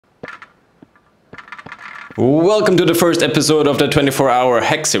Welcome to the first episode of the 24-hour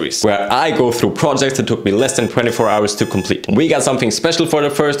hack series, where I go through projects that took me less than 24 hours to complete. We got something special for the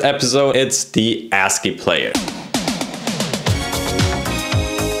first episode. It's the ASCII player.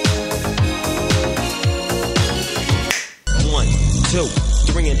 One, two,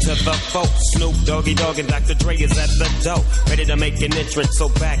 three into the four. Snoop Doggy Dogg and Dr. Dre is at the door, ready to make an entrance, so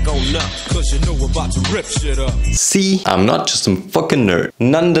back on up, cause you know we're about to rip shit up. See, I'm not just some fucking nerd.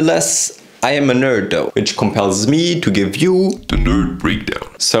 Nonetheless, I am a nerd though, which compels me to give you the nerd breakdown.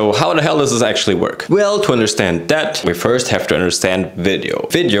 So how the hell does this actually work? Well, to understand that, we first have to understand video.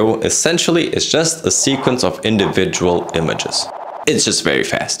 Video essentially is just a sequence of individual images. It's just very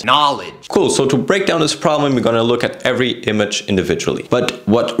fast. Knowledge. Cool, so to break down this problem, we're gonna look at every image individually. But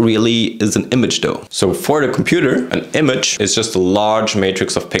what really is an image though? So for the computer, an image is just a large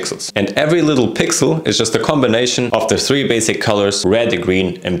matrix of pixels. And every little pixel is just a combination of the three basic colors, red,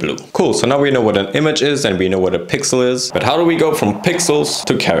 green, and blue. Cool, so now we know what an image is and we know what a pixel is. But how do we go from pixels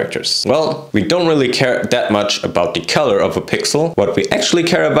to characters? Well, we don't really care that much about the color of a pixel. What we actually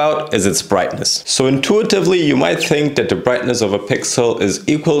care about is its brightness. So intuitively, you might think that the brightness of a pixel is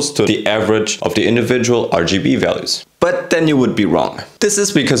equals to the average of the individual RGB values. But then you would be wrong. This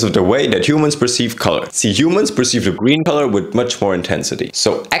is because of the way that humans perceive color. See, humans perceive the green color with much more intensity.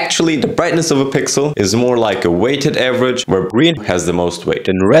 So actually the brightness of a pixel is more like a weighted average, where green has the most weight,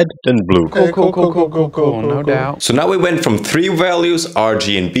 and red and blue. Cool, no doubt. So now we went from 3 values, R,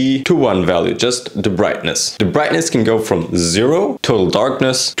 G, and B, to 1 value, just the brightness. The brightness can go from 0, total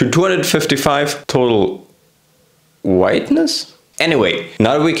darkness, to 255, total whiteness? Anyway,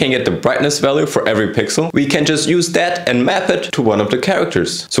 now that we can get the brightness value for every pixel, we can just use that and map it to one of the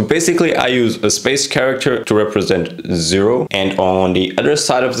characters. So basically I use a space character to represent 0, and on the other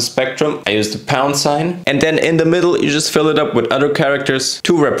side of the spectrum I use the pound sign, and then in the middle you just fill it up with other characters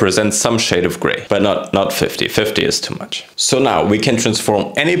to represent some shade of gray. But not 50, 50 is too much. So now we can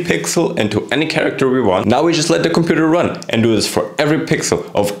transform any pixel into any character we want. Now we just let the computer run and do this for every pixel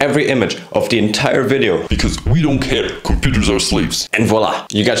of every image of the entire video. Because we don't care, computers are slaves. And voila,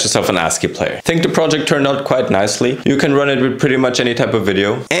 you got yourself an ASCII player. I think the project turned out quite nicely. You can run it with pretty much any type of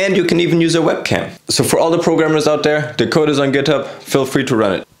video, and you can even use a webcam. So for all the programmers out there, the code is on GitHub, feel free to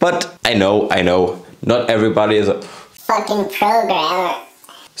run it. But I know, not everybody is a fucking programmer.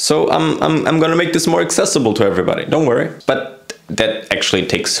 So I'm gonna make this more accessible to everybody, don't worry. But that actually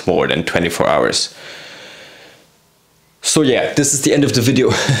takes more than 24 hours. So yeah, this is the end of the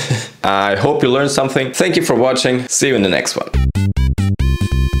video. I hope you learned something. Thank you for watching. See you in the next one.